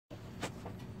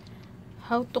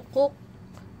How to cook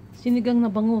sinigang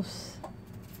na bangus.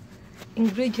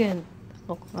 Ingredient.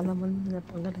 O, alam mo na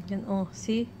panggalan dyan. Oh,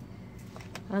 see?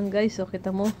 Guys, o,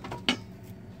 kita mo.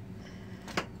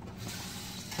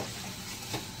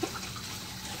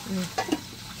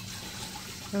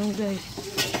 Guys.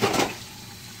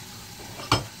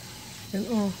 Yan,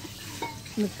 oh.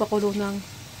 Nagpakulo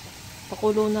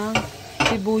ng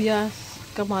sibuyas,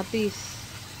 kamatis.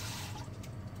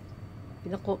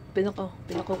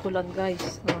 Pinakukulan,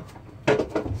 guys. Oh.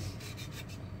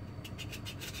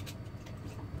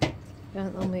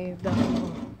 Yan, oh, may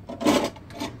dahon, oh.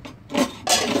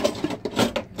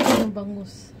 Ang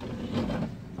bangus.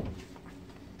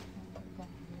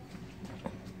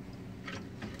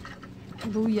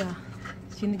 Luya.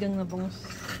 Sinigang na bangus.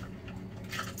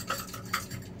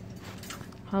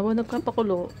 Habang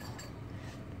nagpapakulo,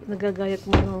 nagagayat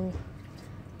mo ng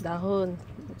dahon.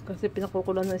 Kasi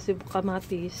pinakukulan ng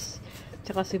kamatis,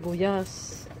 tsaka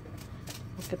sibuyas.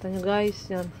 Makita nyo,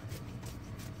 guys, yan.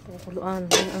 Pakukuluan.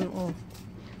 Yan, oh.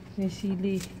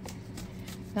 Sinisili.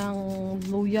 Ng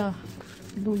luya.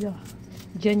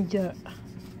 Ginger.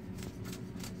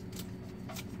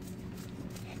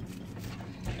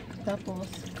 Tapos,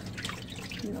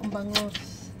 yun ang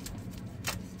bangus.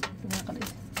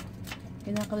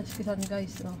 Kinakaliskisan,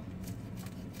 guys, oh.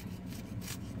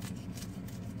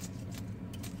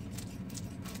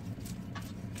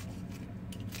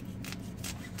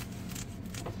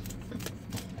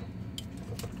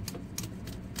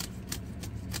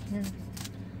 Yan.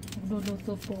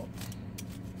 Magluluto po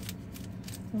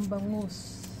ng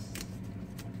bangus.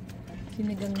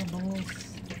 Sinigang na bangus.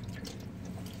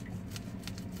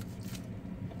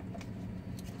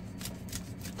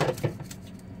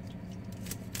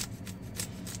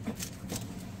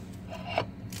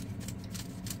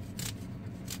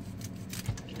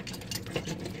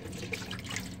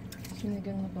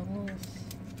 Sinigang na bangus.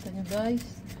 Ito nyo,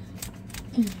 guys.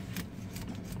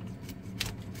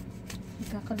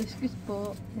 Kakaliskis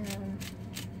po. Yan.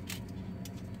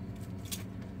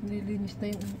 Nililinis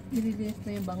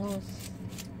na yung bangus.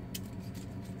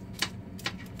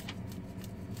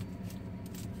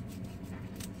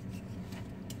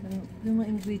 Yung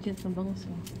mga ingredients ng bangus,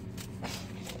 oh.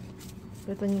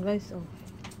 Ito nyo, guys, oh.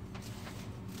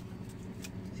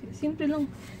 Simple lang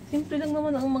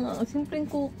naman ang mga simpleng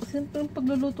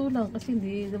pagluluto lang kasi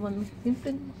hindi naman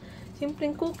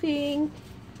simpleng cooking.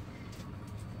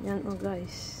 Yan, oh,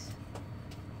 guys.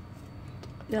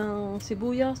 Yung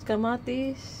sibuyas,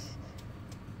 kamatis,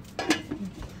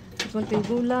 konting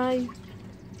gulay,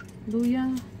 luya,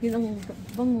 yun ang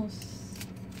bangus.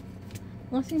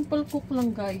 Mga simple cook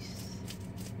lang, guys.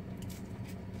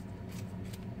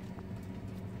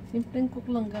 Simpleng cook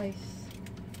lang, guys.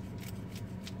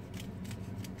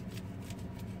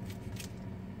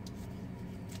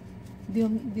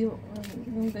 Yung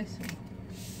guys,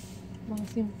 mga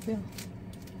simple.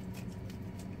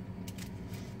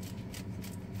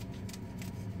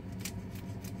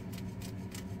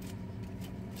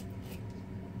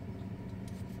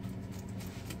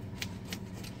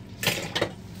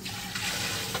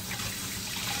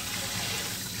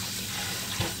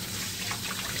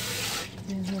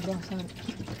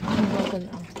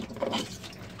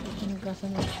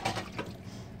 Hugasan na.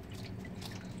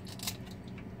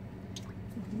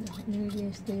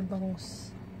 Nililis na yung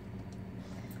bangus.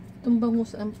 Itong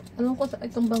bangus, alam ko sa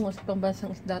itong bangus,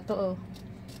 pambansang isda to, oh.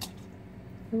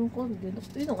 Alam ko,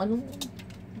 anong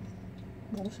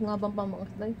bangus nga bang pamang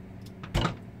isda?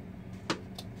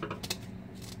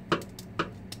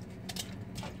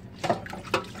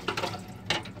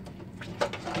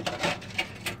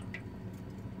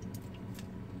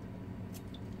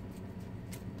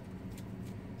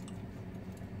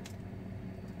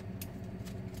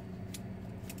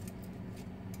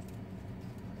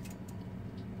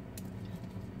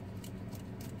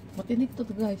 Matinik to,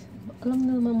 guys. Alam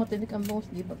na naman matinik ang bangus,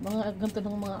 di ba? Mga ganito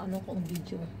ng mga kong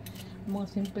video. Mga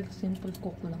simple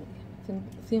cook lang.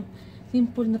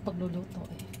 Simple na pagluluto,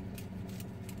 eh.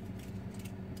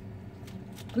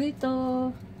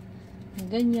 Prito.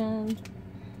 Ganyan.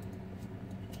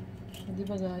 Di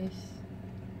ba, guys?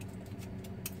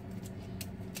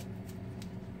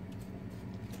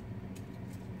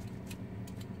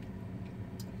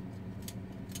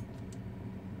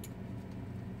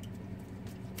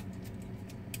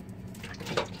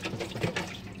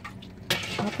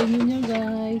 Happy New Year,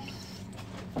 guys.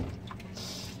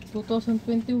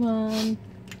 2021.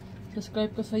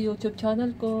 Subscribe ko sa YouTube channel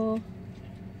ko.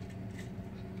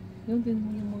 Yun din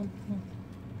yung mga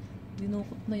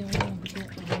dinukot na yung buto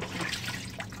ko, guys.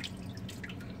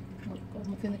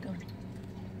 Matinik ang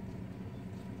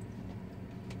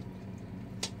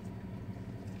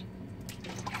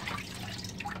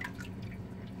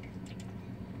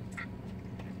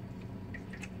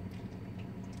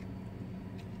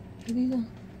Sige na.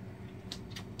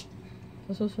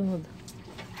 Sa susunod.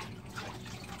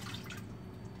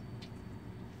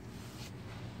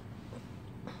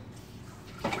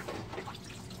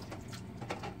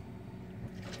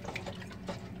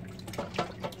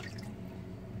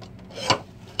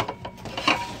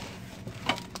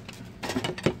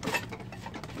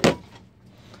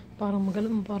 Parang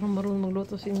magaling, parang marunong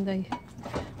magluto si Inday.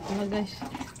 Wala guys,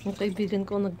 yung kaibigan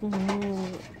ko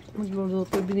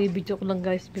magluluto, binibidyo ko lang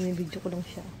guys, binibidyo ko lang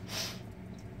siya.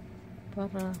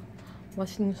 Para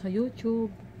watch nyo sa YouTube.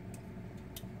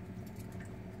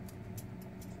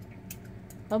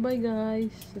 Bye bye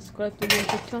guys, subscribe to the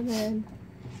YouTube channel.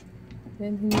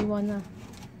 Then hiniwa na.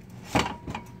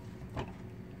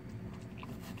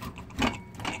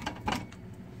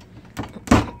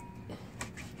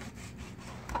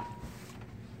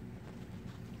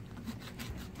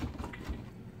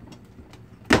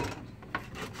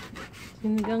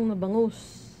 Sinigang na bangus.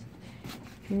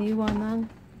 Hiniwa ng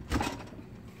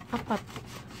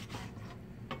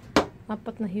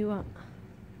apat na hiwa.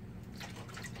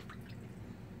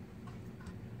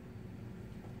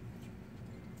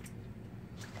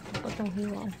 Apat ang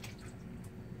hiwa.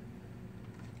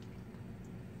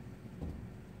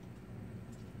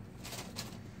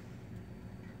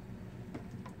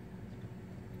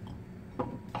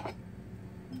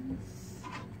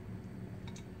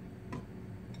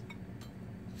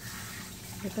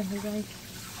 Ito na guys.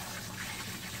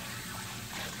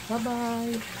 Bye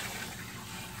bye.